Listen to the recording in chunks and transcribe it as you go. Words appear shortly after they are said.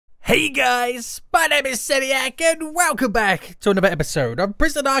Hey guys, my name is Seniac and welcome back to another episode of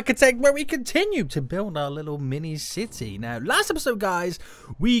Prison Architect, where we continue to build our little mini city. Now, last episode guys,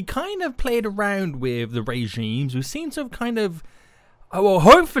 we kind of played around with the regimes. We seem to have kind of, well,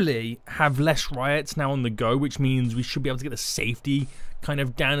 hopefully have less riots now on the go, which means we should be able to get the safety kind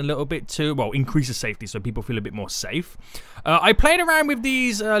of down a little bit too. Well, increase the safety so people feel a bit more safe. I played around with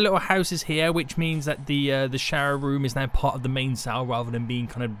these little houses here, which means that the shower room is now part of the main cell rather than being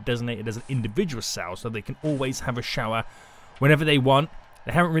kind of designated as an individual cell, so they can always have a shower whenever they want.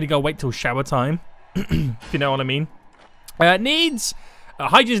 They haven't really got to wait till shower time, if you know what I mean. Needs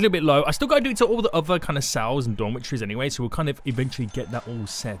hygiene's a little bit low. I still got to do it to all the other kind of cells and dormitories anyway, so we'll kind of eventually get that all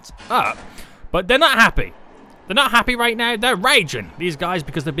set up. But they're not happy. They're not happy right now. They're raging, these guys,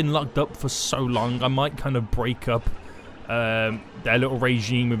 because they've been locked up for so long. I might kind of break up their little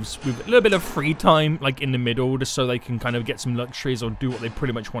regime with a little bit of free time, like in the middle, just so they can kind of get some luxuries or do what they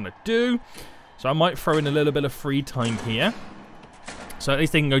pretty much want to do. So I might throw in a little bit of free time here, so at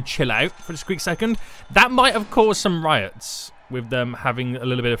least they can go chill out for just a quick second. That might have caused some riots with them having a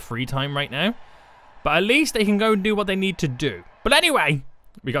little bit of free time right now, but at least they can go and do what they need to do. But anyway,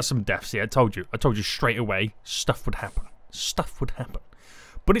 we got some deaths here. I told you straight away stuff would happen. Stuff would happen.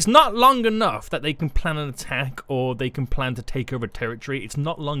 But it's not long enough that they can plan an attack or they can plan to take over territory. It's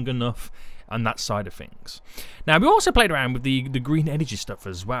not long enough on that side of things. Now, we also played around with the green energy stuff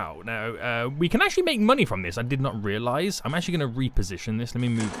as well. Now, we can actually make money from this. I did not realize. I'm actually going to reposition this. Let me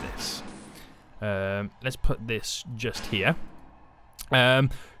move this. Let's put this just here. I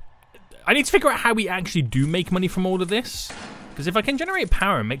need to figure out how we actually do make money from all of this. Because if I can generate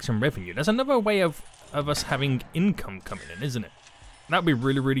power and make some revenue, there's another way of us having income coming in, isn't it? That'd be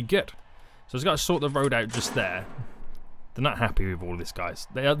really, really good. So I've got to sort the road out just there. They're not happy with all this, guys.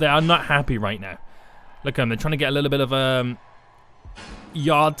 They are not happy right now. Look at them. They're trying to get a little bit of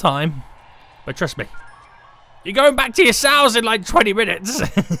yard time. But trust me, you're going back to your cells in like 20 minutes.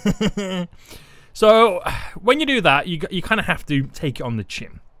 So when you do that, you kind of have to take it on the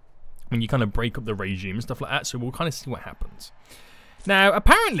chin when you kind of break up the regime and stuff like that. So we'll kind of see what happens. Now,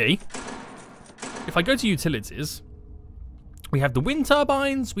 apparently, if I go to utilities, we have the wind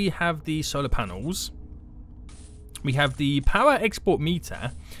turbines, we have the solar panels, we have the power export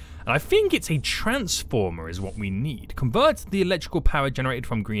meter, and I think it's a transformer is what we need. Converts the electrical power generated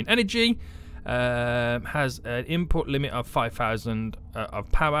from green energy, has an input limit of 5,000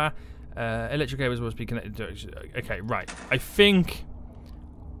 of power. Electric cables must be connected to... Okay, right. I think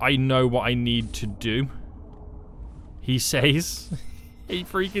I know what I need to do. He says... He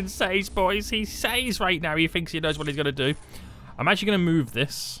freaking says, boys. He says right now he thinks he knows what he's going to do. I'm actually going to move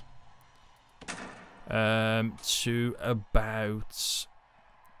this to about...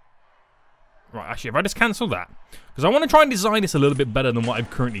 Right, actually, if I just cancel that, because I want to try and design this a little bit better than what I've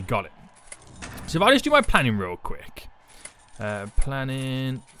currently got it. So if I just do my planning real quick.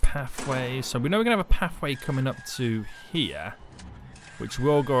 Planning, pathway. So we know we're going to have a pathway coming up to here, which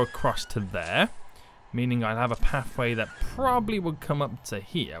will go across to there. Meaning I'll have a pathway that probably would come up to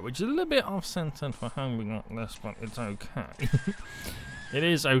here, which is a little bit off-centered for how we got this, but it's okay. It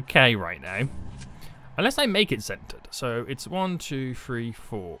is okay right now. Unless I make it centered. So it's 1, 2, 3,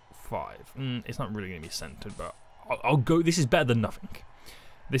 4, 5. It's not really going to be centered, but I'll go. This is better than nothing.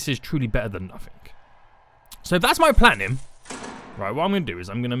 This is truly better than nothing. So if that's my planning, right, what I'm going to do is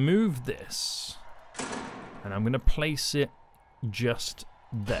I'm going to move this, and I'm going to place it just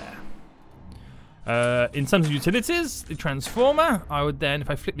there. In terms of utilities, the transformer, I would then, if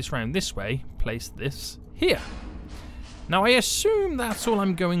I flip this around this way, place this here. Now, I assume that's all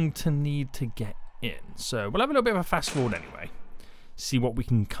I'm going to need to get in. So we'll have a little bit of a fast forward anyway. See what we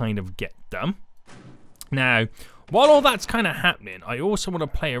can kind of get done. Now, while all that's kind of happening, I also want to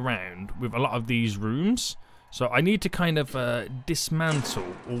play around with a lot of these rooms. So I need to kind of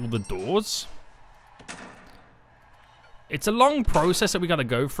dismantle all the doors. It's a long process that we got to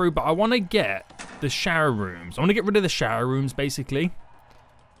go through, but I want to get the shower rooms. I want to get rid of the shower rooms, basically.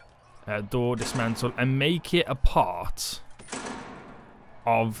 Door dismantle and make it a part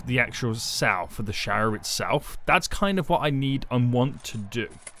of the actual cell for the shower itself. That's kind of what I need and want to do.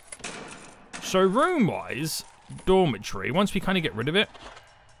 So room-wise, dormitory, once we kind of get rid of it,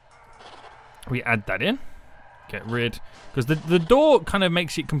 we add that in. Get rid, because the door kind of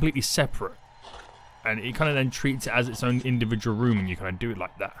makes it completely separate. And it kind of then treats it as its own individual room, and you kind of do it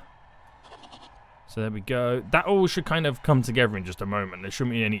like that. So there we go. That all should kind of come together in just a moment. There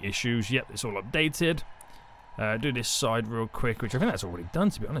shouldn't be any issues. Yep, it's all updated. Do this side real quick, which I think that's already done,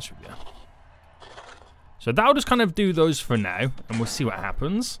 to be honest with you. So that'll just kind of do those for now, and we'll see what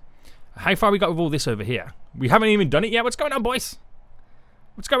happens. How far we got with all this over here? We haven't even done it yet. What's going on, boys?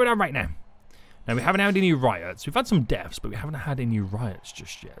 What's going on right now? Now, we haven't had any riots. We've had some deaths, but we haven't had any riots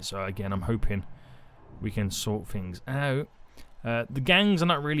just yet. So, again, I'm hoping we can sort things out. The gangs are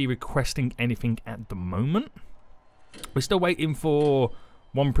not really requesting anything at the moment. We're still waiting for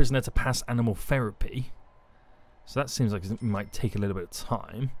one prisoner to pass animal therapy. So that seems like it might take a little bit of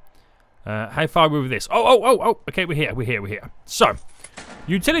time. How far are we with this? Oh. Okay, we're here. So,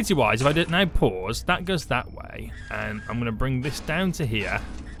 utility-wise, if I now pause, that goes that way. And I'm going to bring this down to here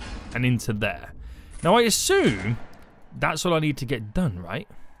and into there. Now, I assume that's all I need to get done, right?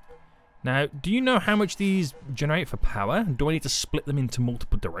 Now, do you know how much these generate for power? Do I need to split them into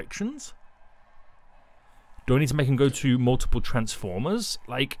multiple directions? Do I need to make them go to multiple transformers?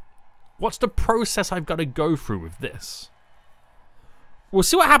 Like, what's the process I've got to go through with this? We'll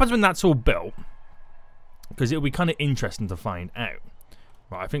see what happens when that's all built, because it'll be kind of interesting to find out.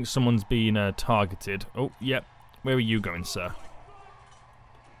 Right, I think someone's being targeted. Oh, yep. Where are you going, sir?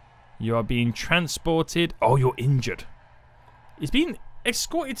 You are being transported. Oh, you're injured. He's being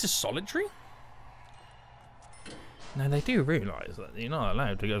escorted to solitary? Now, they do realise that you're not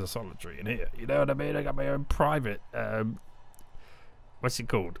allowed to go to solitary in here. You know what I mean? I got my own private, what's it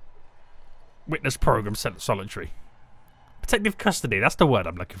called? Witness program solitary. Protective custody. That's the word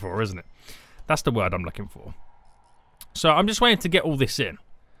I'm looking for, isn't it? That's the word I'm looking for. So, I'm just waiting to get all this in.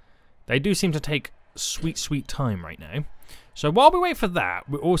 They do seem to take sweet, sweet time right now. So, while we wait for that,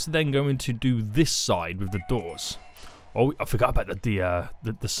 we're also then going to do this side with the doors. Oh, I forgot about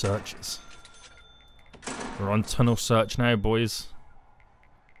the searches. We're on tunnel search now, boys.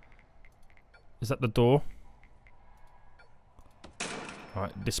 Is that the door?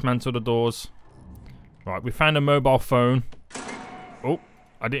 Alright, dismantle the doors. Right, we found a mobile phone. Oh,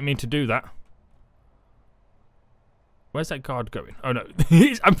 I didn't mean to do that. Where's that guard going? Oh no,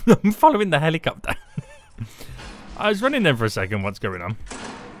 I'm following the helicopter. I was running there for a second. What's going on?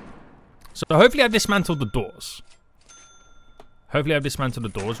 So hopefully I've dismantled the doors. Hopefully I've dismantled the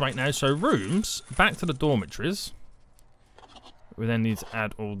doors right now. So rooms, back to the dormitories. We then need to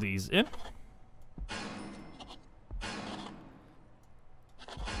add all these in.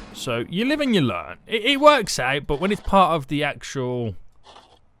 So you live and you learn. It works out, but when it's part of the actual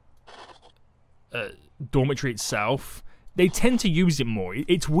dormitory itself, they tend to use it more.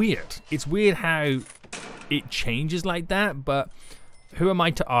 It's weird. It's weird how it changes like that, but who am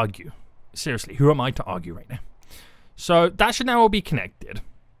I to argue? Seriously, who am I to argue right now? So that should now all be connected.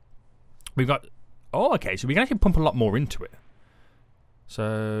 We've got... Oh, okay, so we can actually pump a lot more into it.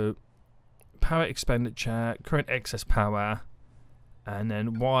 So, power expenditure, current excess power, and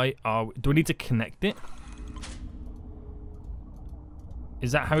then why are we... Do we need to connect it?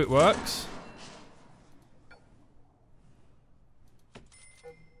 Is that how it works?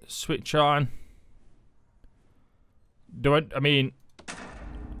 Switch on. Do I mean,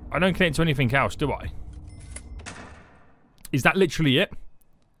 I don't connect to anything else, do I? Is that literally it?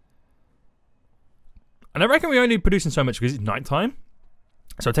 And I reckon we're only producing so much because it's nighttime.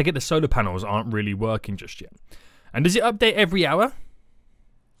 So I take it the solar panels aren't really working just yet. And does it update every hour?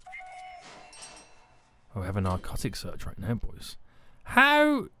 Oh, we have a narcotic search right now, boys.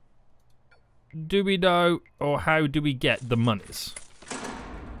 How do we know, or how do we get the monies?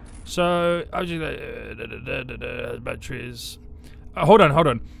 So, I was just batteries. Hold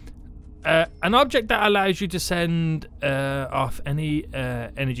on. An object that allows you to send off any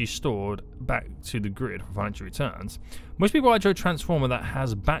energy stored back to the grid for financial returns must be wired to a transformer that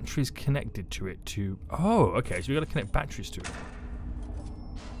has batteries connected to it to... Oh, okay, so we've got to connect batteries to it.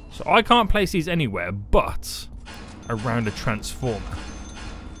 So I can't place these anywhere but around a transformer.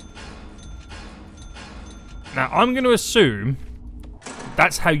 Now, I'm going to assume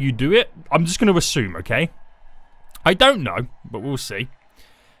that's how you do it. I'm just going to assume, okay? I don't know, but we'll see.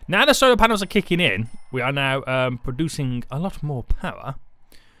 Now the solar panels are kicking in, we are now producing a lot more power.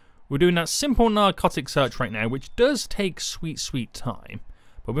 We're doing that simple narcotic search right now, which does take sweet, sweet time.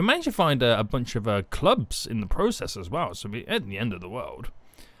 But we managed to find a bunch of clubs in the process as well, so we're at the end of the world.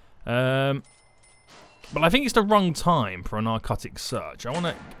 But I think it's the wrong time for a narcotic search. I want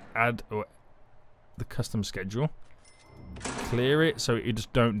to add the custom schedule. Clear it so you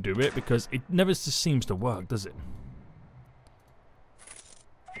just don't do it, because it never just seems to work, does it?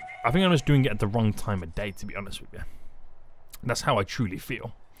 I think I'm just doing it at the wrong time of day, to be honest with you. That's how I truly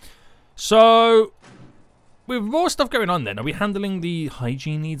feel. So, with more stuff going on then, are we handling the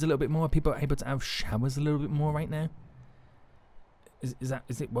hygiene needs a little bit more? Are people able to have showers a little bit more right now? Is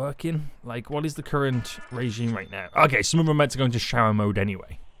it working? Like, what is the current regime right now? Okay, some of them are meant to go into shower mode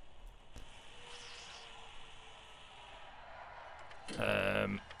anyway.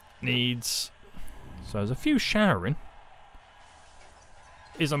 Needs. So there's a few showering.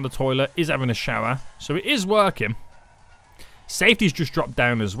 is on the toilet, is having a shower. So it is working. Safety's just dropped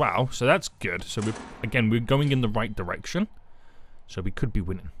down as well, so that's good. So we're going in the right direction. So we could be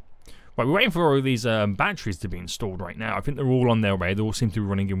winning. Right, we're waiting for all these batteries to be installed right now. I think they're all on their way. They all seem to be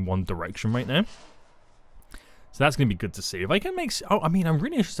running in one direction right now. So that's going to be good to see. If I can make... Oh, I mean, I'm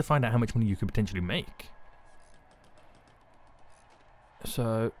really interested to find out how much money you could potentially make.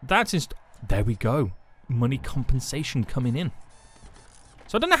 So that's... There we go. Money compensation coming in.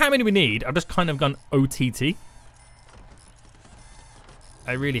 So I don't know how many we need. I've just kind of gone OTT.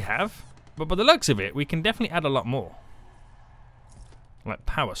 I really have. But by the looks of it, we can definitely add a lot more. Like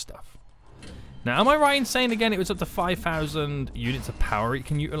power stuff. Now, am I right in saying again it was up to 5,000 units of power it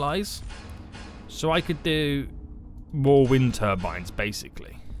can utilize? So I could do more wind turbines,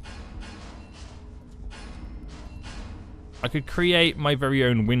 basically. I could create my very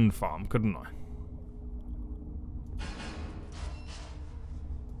own wind farm, couldn't I?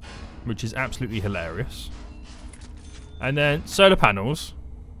 Which is absolutely hilarious. And then solar panels.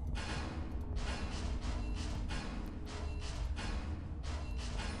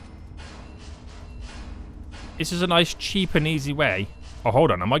 This is a nice, cheap and easy way. Oh,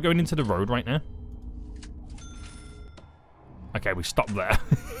 hold on. Am I going into the road right now? Okay, we stopped there.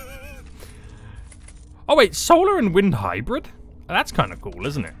 Oh, wait. Solar and wind hybrid? That's kind of cool,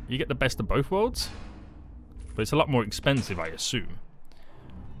 isn't it? You get the best of both worlds. But it's a lot more expensive, I assume.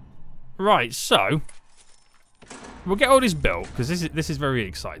 Right, so... we'll get all this built, because this is very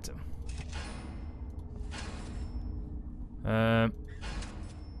exciting.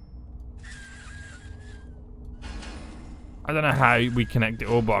 I don't know how we connect it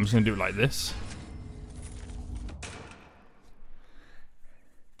all, but I'm just going to do it like this.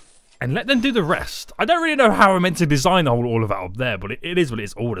 And let them do the rest. I don't really know how I'm meant to design all of that up there, but it is what it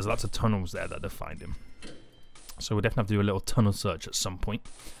is. Oh, there's lots of tunnels there that they're finding. So we'll definitely have to do a little tunnel search at some point.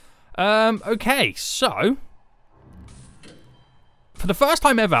 Okay, so... for the first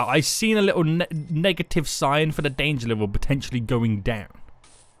time ever, I've seen a little negative sign for the danger level potentially going down.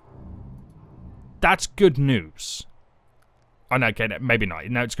 That's good news. Oh, no, okay, maybe not.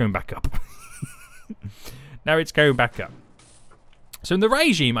 Now it's going back up. Now it's going back up. So in the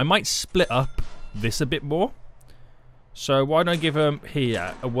regime, I might split up this a bit more. So why don't I give them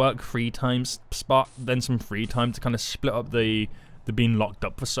here a work free time spot, then some free time to kind of split up the being locked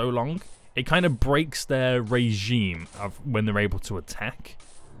up for so long. It kind of breaks their regime of when they're able to attack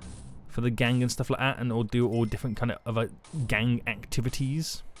for the gang and stuff like that, and or do all different kind of other gang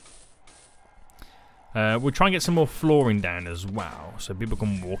activities. We'll try and get some more flooring down as well, so people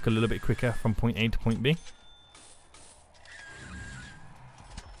can walk a little bit quicker from point A to point B.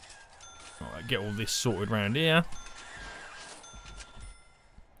 Alright, get all this sorted around here.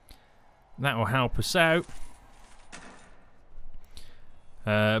 That will help us out.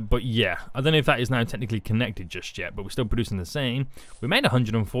 But yeah, I don't know if that is now technically connected just yet, but we're still producing the same. We made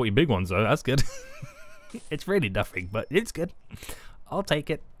 140 big ones though, that's good. It's really nothing, but it's good. I'll take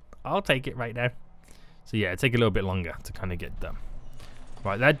it. I'll take it right now. So yeah, take a little bit longer to kind of get done.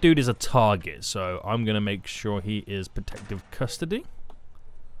 Right, that dude is a target, so I'm going to make sure he is protective custody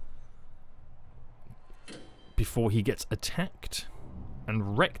before he gets attacked.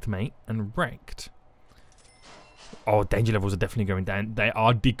 And wrecked, mate, and wrecked. Oh, danger levels are definitely going down. They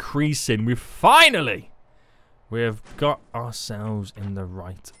are decreasing. We've got ourselves in the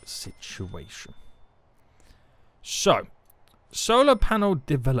right situation. So, solar panel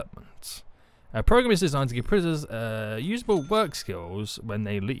development. A program is designed to give prisoners usable work skills when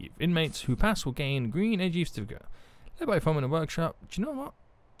they leave. Inmates who pass will gain green energy certificate. Led by foam in a workshop. Do you know what?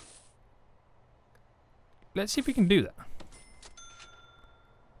 Let's see if we can do that.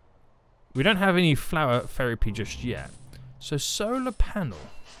 We don't have any flower therapy just yet. So solar panel.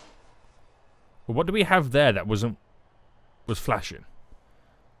 Well, what do we have there that was flashing?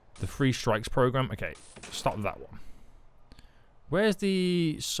 The free strikes program. Okay, stop that one. Where's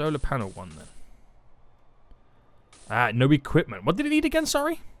the solar panel one then? Ah, no equipment. What did it need again,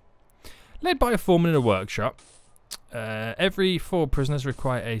 sorry? Led by a foreman in a workshop. Every 4 prisoners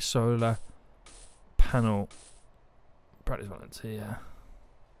require a solar panel. Practice volunteer.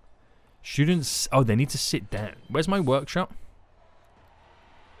 Students, oh, they need to sit down. Where's my workshop?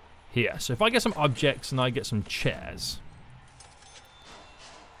 Here. So if I get some objects and I get some chairs.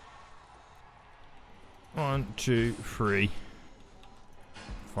 1, 2, 3,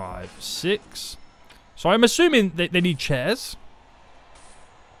 5, 6. So I'm assuming that they need chairs.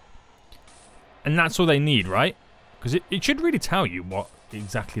 And that's all they need, right? Because it should really tell you what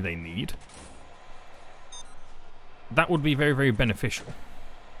exactly they need. That would be very, very beneficial.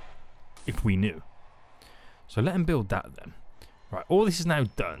 If we knew. So let them build that then. Right, all this is now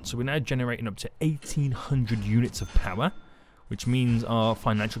done. So we're now generating up to 1,800 units of power, which means our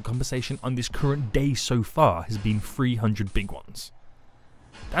financial compensation on this current day so far has been 300 big ones.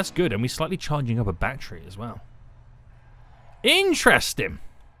 That's good, and we're slightly charging up a battery as well. Interesting.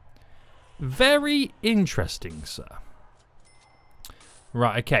 Very interesting, sir.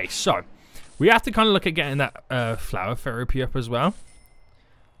 Right, okay, so we have to kind of look at getting that flower therapy up as well.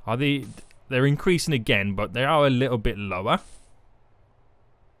 They're increasing again, but they are a little bit lower.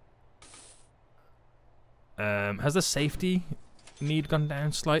 Has the safety need gone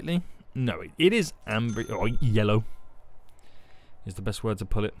down slightly? No, it is amber or yellow. Is the best word to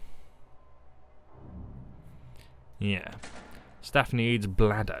put it. Yeah. Staff needs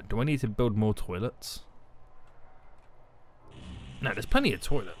bladder. Do I need to build more toilets? No, there's plenty of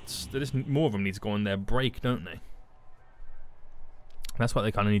toilets. More of them need to go on their break, don't they? That's what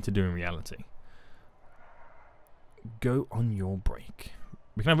they kind of need to do in reality. Go on your break.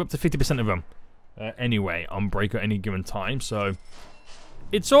 We can have up to 50% of them anyway on break at any given time, so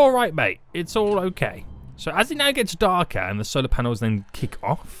it's all right, mate. It's all okay. So as it now gets darker and the solar panels then kick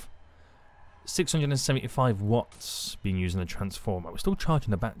off, 675 watts being used in the transformer. We're still charging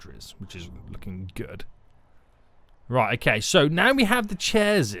the batteries, which is looking good. Right, okay, so now we have the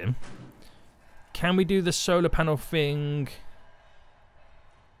chairs in. Can we do the solar panel thing?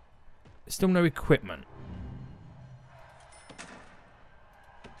 Still no equipment.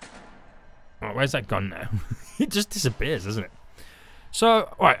 Oh, where's that gone now? It just disappears, doesn't it?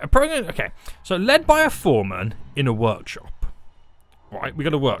 So, right, a program. Okay, so led by a foreman in a workshop. Right, we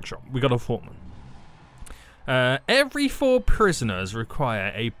got a workshop. We got a foreman. Every 4 prisoners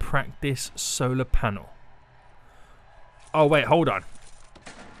require a practice solar panel. Oh wait, hold on.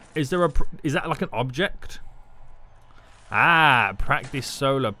 Is that like an object? Ah, practice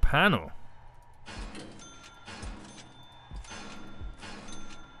solar panel.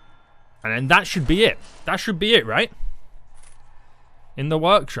 And then that should be it. That should be it, right? In the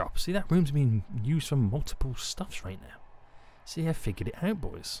workshop. See, that room's being used for multiple stuffs right now. See, I figured it out,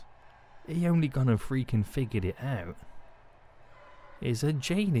 boys. He only gonna freaking figured it out. Is a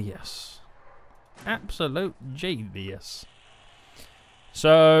genius. Absolute genius.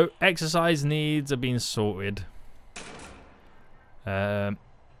 So, exercise needs are being sorted. We've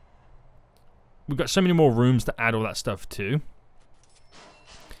got so many more rooms to add all that stuff to.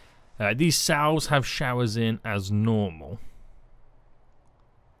 These cells have showers in as normal.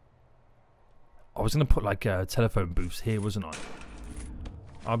 I was going to put like telephone booths here, wasn't I?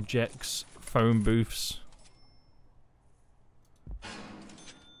 Objects, phone booths.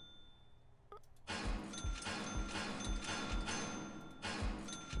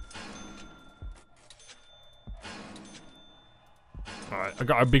 Alright, I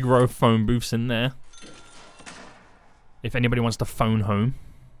got a big row of phone booths in there. If anybody wants to phone home.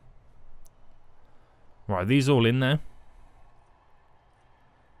 Right, these all in there.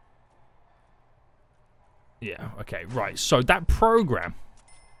 Yeah, okay, right. So that program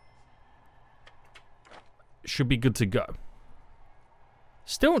should be good to go.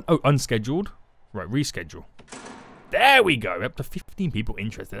 Still unscheduled. Right, reschedule. There we go. Up to 15 people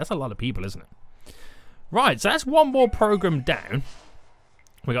interested. That's a lot of people, isn't it? Right, so that's one more program down.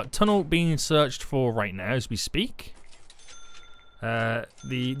 We got tunnel being searched for right now as we speak.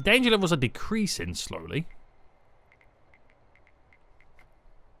 The danger levels are decreasing slowly.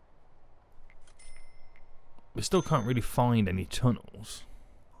 We still can't really find any tunnels.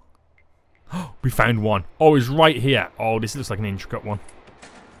 We found one. Oh, it's right here. Oh, this looks like an intricate one.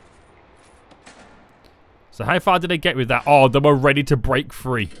 So how far did they get with that? Oh, they were ready to break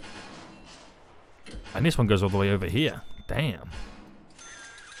free. And this one goes all the way over here. Damn.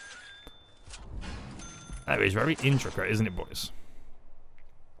 That is very intricate, isn't it, boys?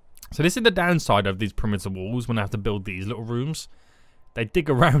 So this is the downside of these perimeter walls when I have to build these little rooms. They dig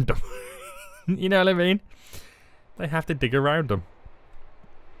around them. You know what I mean? They have to dig around them.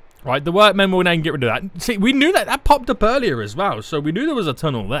 Right, the workmen will now get rid of that. See, we knew that. That popped up earlier as well. So we knew there was a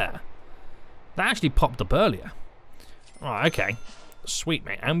tunnel there. That actually popped up earlier. Right, okay. Sweet,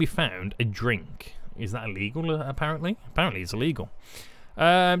 mate. And we found a drink. Is that illegal, apparently? Apparently it's illegal.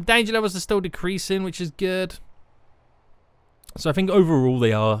 Danger levels are still decreasing, which is good. So I think overall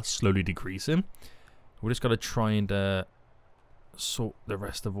they are slowly decreasing. We're just got to try and sort the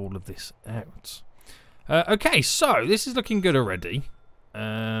rest of all of this out. Okay, so this is looking good already.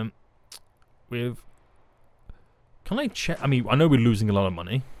 Can I check? I mean, I know we're losing a lot of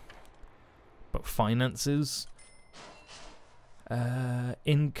money. But finances.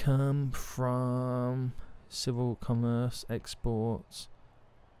 Income from civil commerce, exports.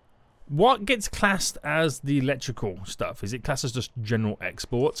 What gets classed as the electrical stuff? Is it classed as just general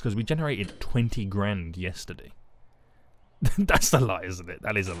exports? Because we generated 20 grand yesterday. That's a lot, isn't it?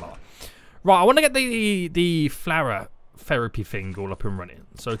 That is a lot. Right, I want to get the flower therapy thing all up and running.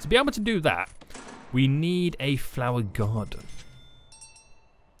 So to be able to do that, we need a flower garden.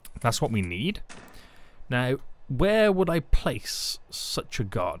 That's what we need. Now, where would I place such a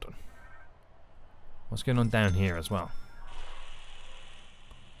garden? What's going on down here as well?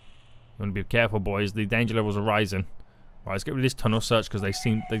 You want to be careful, boys. The danger levels are rising. Right, let's get rid of this tunnel search because they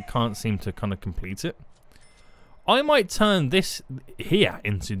can't seem to kind of complete it. I might turn this here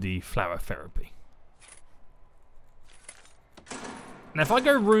into the flower therapy. Now, if I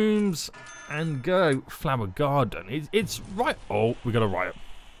go rooms and go flower garden, it's right. Oh, we got a riot.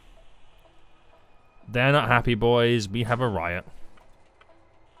 They're not happy, boys. We have a riot.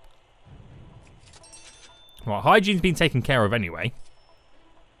 Well, hygiene's been taken care of anyway.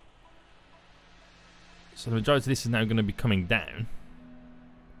 So the majority of this is now going to be coming down.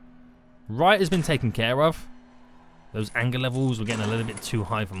 Riot has been taken care of. Those anger levels were getting a little bit too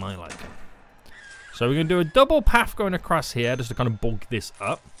high for my liking. So we're going to do a double path going across here just to kind of bulk this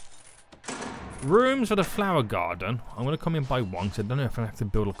up. Rooms for the flower garden. I'm going to come in by one because I don't know if I have to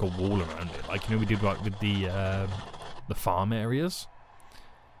build like a wall around it. Like, you know, we did like with the farm areas.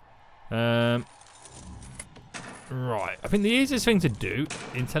 Right. I think the easiest thing to do,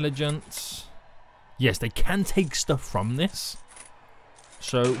 intelligence. Yes, they can take stuff from this.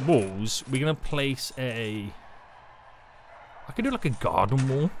 So walls, we're going to place a... I could do like a garden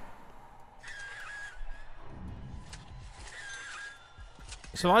wall.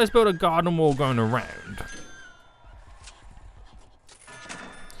 So I just build a garden wall going around.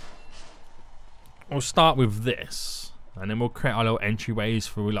 We'll start with this. And then we'll create our little entryways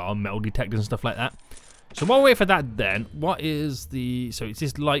for like our metal detectors and stuff like that. So while we wait for that then, what is the... So it's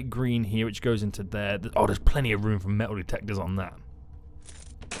this light green here which goes into there. Oh, there's plenty of room for metal detectors on that.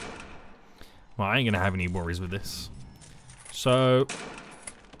 Well, I ain't going to have any worries with this. So,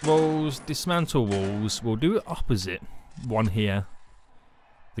 walls, dismantle walls. We'll do it opposite. One here.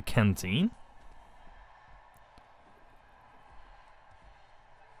 The canteen.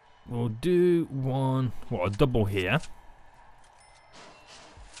 We'll do one... What, a double here.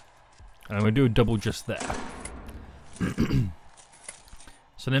 And we'll do a double just there.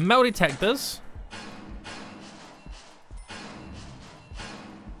 So then metal detectors.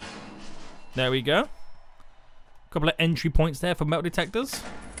 There we go. Couple of entry points there for metal detectors.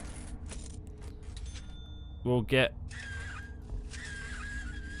 We'll get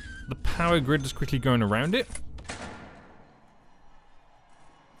the power grid just quickly going around it.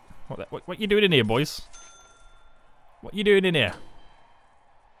 What you doing in here, boys? What you doing in here?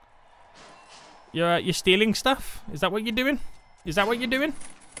 You're stealing stuff? Is that what you're doing? Is that what you're doing?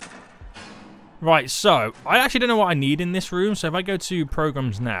 Right, so I actually don't know what I need in this room. So if I go to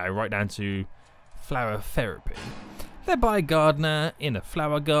programs now, right down to flower therapy, led by a gardener in a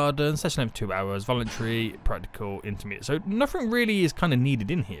flower garden, session length 2 hours, voluntary, practical, intermediate. So nothing really is kind of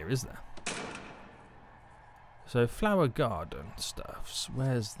needed in here, is there? So flower garden stuffs,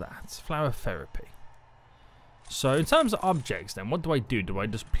 where's that? Flower therapy. So in terms of objects then, what do I do? Do I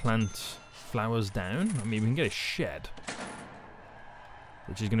just plant flowers down? I mean, we can get a shed,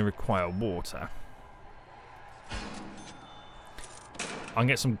 which is going to require water. I can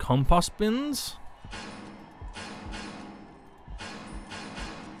get some compost bins.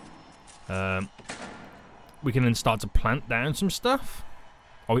 We can then start to plant down some stuff.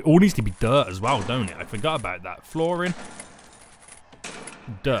 Oh, it all needs to be dirt as well, don't it? I forgot about that. Flooring.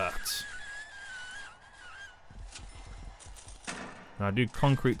 Dirt. Now I do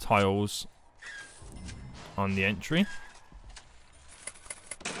concrete tiles on the entry.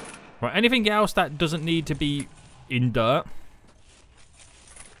 Right, anything else that doesn't need to be in dirt?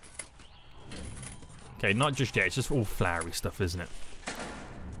 Okay, not just yet. It's just all flowery stuff, isn't it?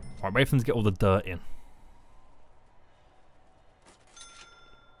 Right, wait for them to get all the dirt in.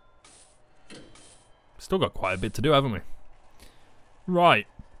 Still got quite a bit to do, haven't we? Right.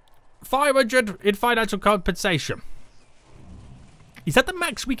 500 in financial compensation. Is that the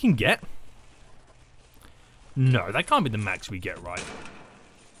max we can get? No, that can't be the max we get, right?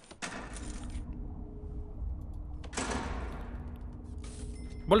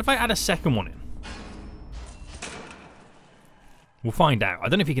 What if I add a second one in? We'll find out. I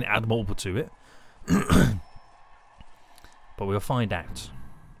don't know if you can add multiple to it. But we'll find out.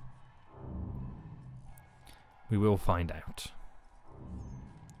 We will find out.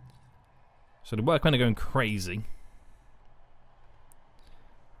 So the workmen are going crazy.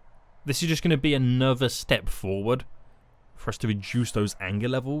 This is just going to be another step forward for us to reduce those anger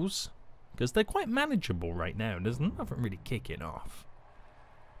levels. because they're quite manageable right now. There's nothing really kicking off.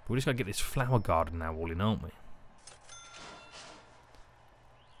 But we just got to get this flower garden now all in, aren't we?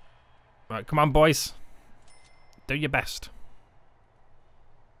 Right, come on, boys. Do your best.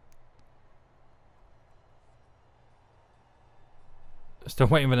 Still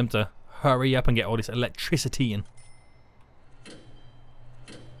waiting for them to hurry up and get all this electricity in.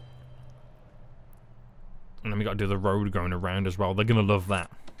 And then we got to do the road going around as well. They're going to love that.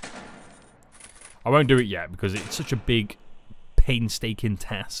 I won't do it yet because it's such a big, painstaking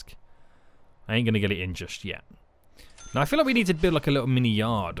task. I ain't going to get it in just yet. Now, I feel like we need to build like a little mini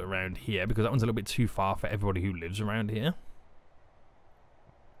yard around here because that one's a little bit too far for everybody who lives around here.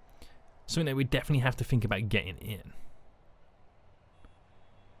 Something that we definitely have to think about getting in.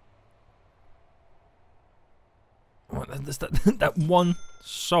 Right, there's that one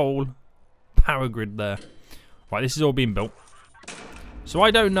sole power grid there. Right, this is all being built. So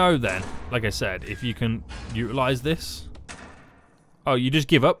I don't know then, like I said, if you can utilize this. Oh, you just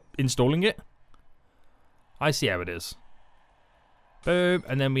give up installing it? I see how it is. Boom,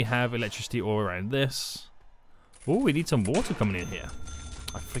 and then we have electricity all around this. Oh, we need some water coming in here.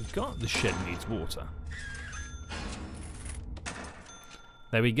 I forgot the shed needs water.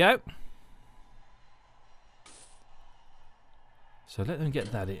 There we go. So let them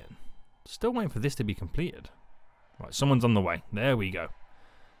get that in. Still waiting for this to be completed. Right, someone's on the way. There we go.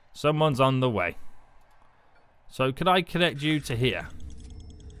 Someone's on the way. So could I connect you to here?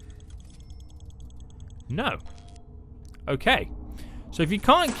 No. Okay. So if you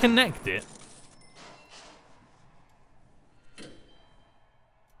can't connect it...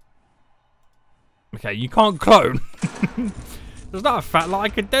 Okay, you can't clone. There's not a fat lot I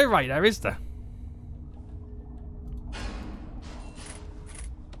could do right there, is there?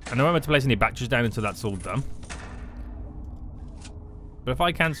 I don't remember to place any batteries down until that's all done. But if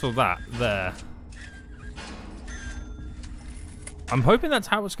I cancel that there, I'm hoping that's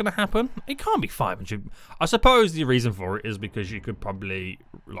how it's going to happen. It can't be 500. I suppose the reason for it is because you could probably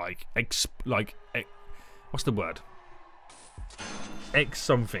what's the word?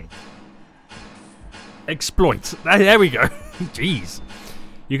 Something. Exploit. There we go. Jeez,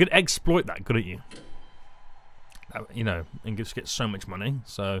 you could exploit that, couldn't you? You know, and just get so much money.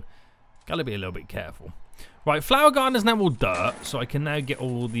 So, gotta be a little bit careful. Right, flower garden is now all dirt, so I can now get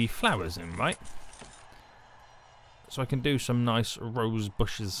all the flowers in, right? So I can do some nice rose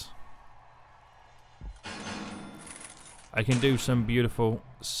bushes. I can do some beautiful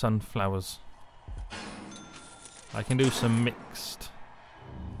sunflowers. I can do some mixed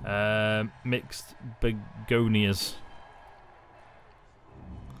begonias.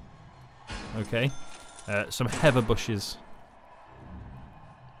 Okay. Some heather bushes.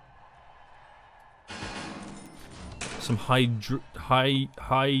 Some hydrangea.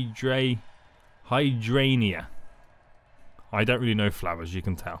 I don't really know flowers, you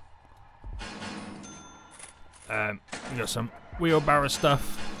can tell. We got some wheelbarrow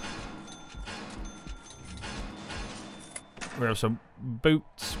stuff. We have some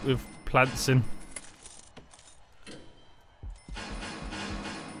boots with plants in.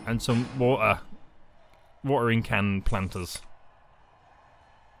 And some watering can planters.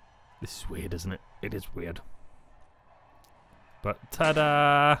 This is weird, isn't it? It is weird. But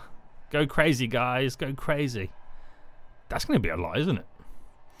ta-da! Go crazy, guys. Go crazy. That's going to be a lot, isn't it?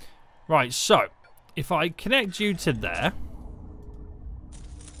 Right, so if I connect you to there,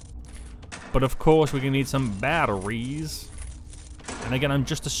 but of course we're going to need some batteries. And again, I'm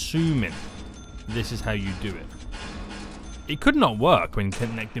just assuming this is how you do it. It could not work when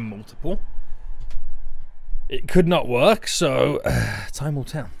connecting multiple. It could not work, so time will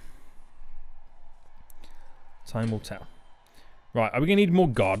tell. Time will tell. Right, are we going to need more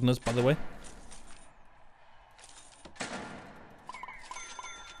gardeners, by the way?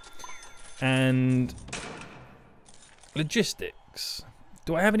 And logistics.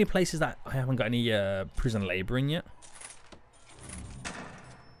 Do I have any places that I haven't got any prison labouring yet?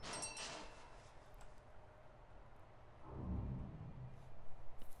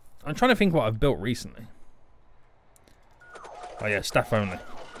 I'm trying to think what I've built recently. Oh yeah, staff only.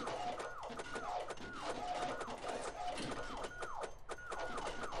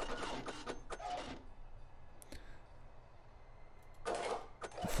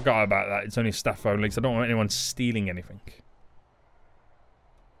 Forgot about that. It's only staff only because I don't want anyone stealing anything.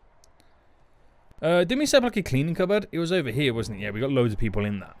 Didn't we set up like a cleaning cupboard? It was over here, wasn't it? Yeah, we got loads of people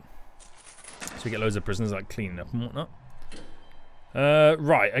in that. So we get loads of prisoners like cleaning up and whatnot.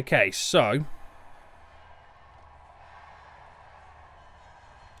 Right, okay, so...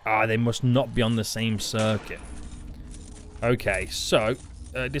 Ah, they must not be on the same circuit. Okay, so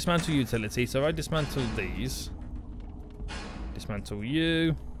dismantle utility. So I dismantle these. Dismantle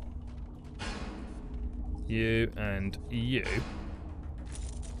you. You and you.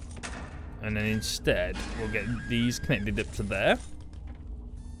 And then instead, we'll get these connected up to there.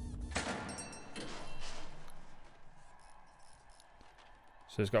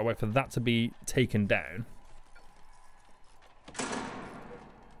 So it's got to wait for that to be taken down.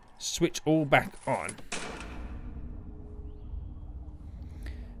 Switch all back on.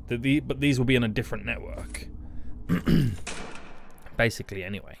 But these will be on a different network. Basically,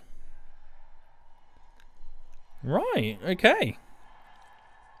 anyway. Right, okay.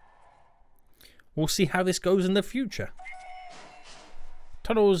 We'll see how this goes in the future.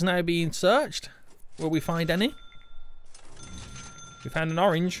 Tunnels now being searched. Will we find any? We found an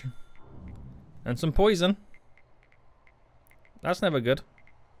orange. And some poison. That's never good.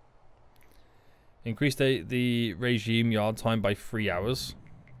 Increase the regime yard time by 3 hours.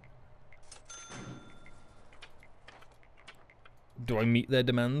 Do I meet their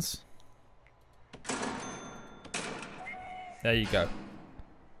demands? There you go.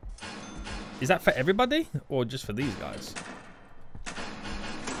 Is that for everybody or just for these guys?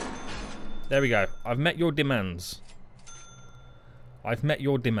 There we go. I've met your demands. I've met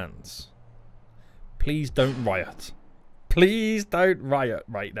your demands. Please don't riot. Please don't riot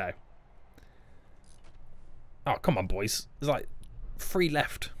right now. Oh, come on, boys. There's like 3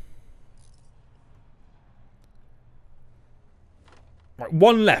 left. Right,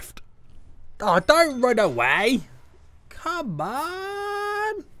 1 left. Oh, don't run away. Come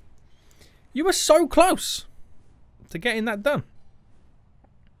on. You were so close to getting that done.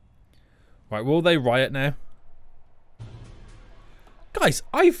 Right, will they riot now? Guys,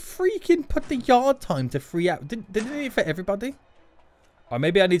 I freaking put the yard time to 3 hours. Didn't I do it for everybody? Or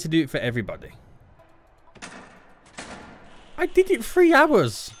maybe I need to do it for everybody. I did it 3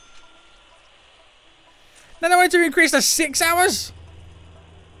 hours. Then I want to increase to 6 hours?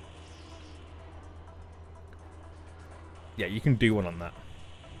 Yeah, you can do one on that.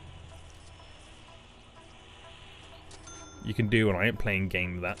 You can do one. I ain't playing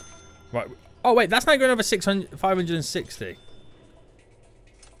game with that. Right. Oh, wait. That's not going over 560.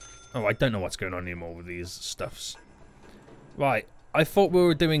 Oh, I don't know what's going on anymore with these stuffs. Right. I thought we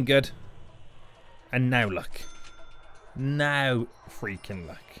were doing good. And now look. Now freaking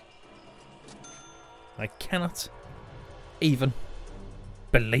look. I cannot even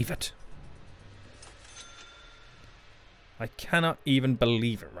believe it. I cannot even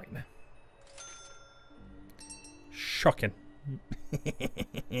believe it right now. Shocking.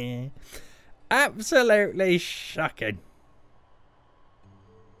 Absolutely shocking.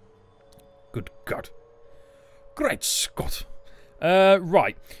 Good God. Great Scott.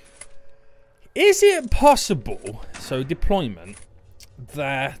 Right. Is it possible, so deployment,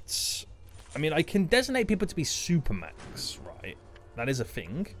 that, I mean, I can designate people to be Supermax, right? That is a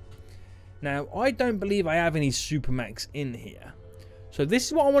thing. Now, I don't believe I have any Supermax in here. So this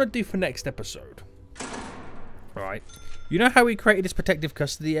is what I want to do for next episode. Right. You know how we created this protective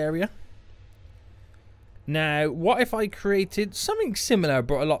custody area? Now, what if I created something similar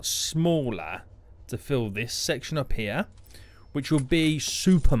but a lot smaller to fill this section up here, which will be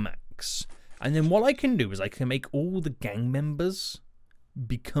Supermax. And then what I can do is I can make all the gang members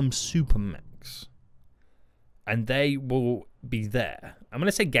become Supermax. And they will be there. I'm going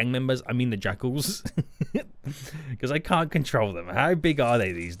to say gang members, I mean the jackals. Because I can't control them. How big are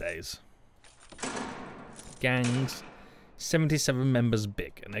they these days? Gangs. 77 members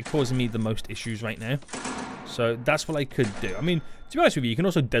big. And they're causing me the most issues right now. So that's what I could do. I mean, to be honest with you, you can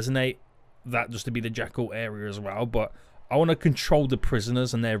also designate that just to be the jackal area as well. But I want to control the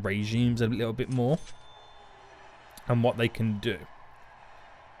prisoners and their regimes a little bit more. And what they can do.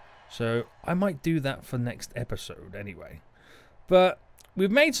 So I might do that for next episode anyway. But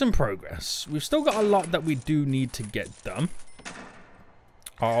we've made some progress. We've still got a lot that we do need to get done.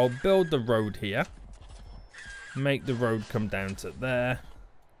 I'll build the road here. Make the road come down to there.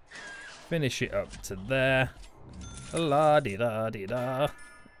 Finish it up to there. La-di-da-di-da.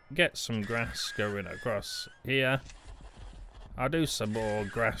 Get some grass going across here. I'll do some more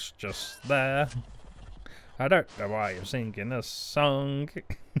grass just there. I don't know why I'm singing a song.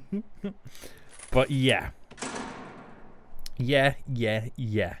 But yeah. Yeah.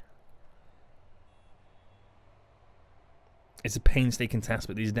 It's a painstaking task,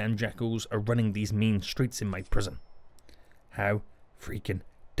 but these damn jackals are running these mean streets in my prison. How freaking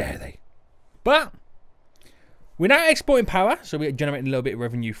dare they? But we're now exporting power, so we're generating a little bit of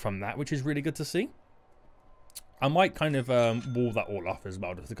revenue from that, which is really good to see. I might kind of wall that all off as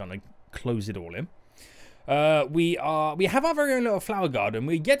well, just to kind of close it all in. We have our very own little flower garden.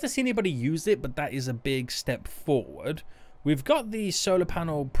 We're yet to see anybody use it, but that is a big step forward. We've got the solar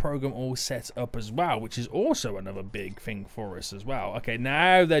panel program all set up as well, which is also another big thing for us as well. Okay,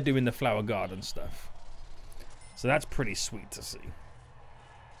 now they're doing the flower garden stuff. So that's pretty sweet to see.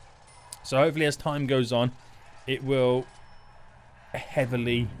 So hopefully as time goes on, it will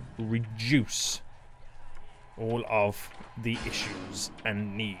heavily reduce all of the issues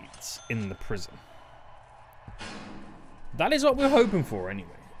and needs in the prison. That is what we're hoping for anyway.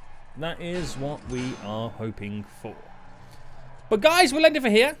 That is what we are hoping for. But guys, we'll end it for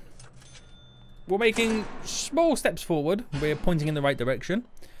here. We're making small steps forward. We're pointing in the right direction.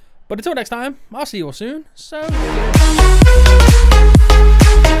 But until next time, I'll see you all soon. So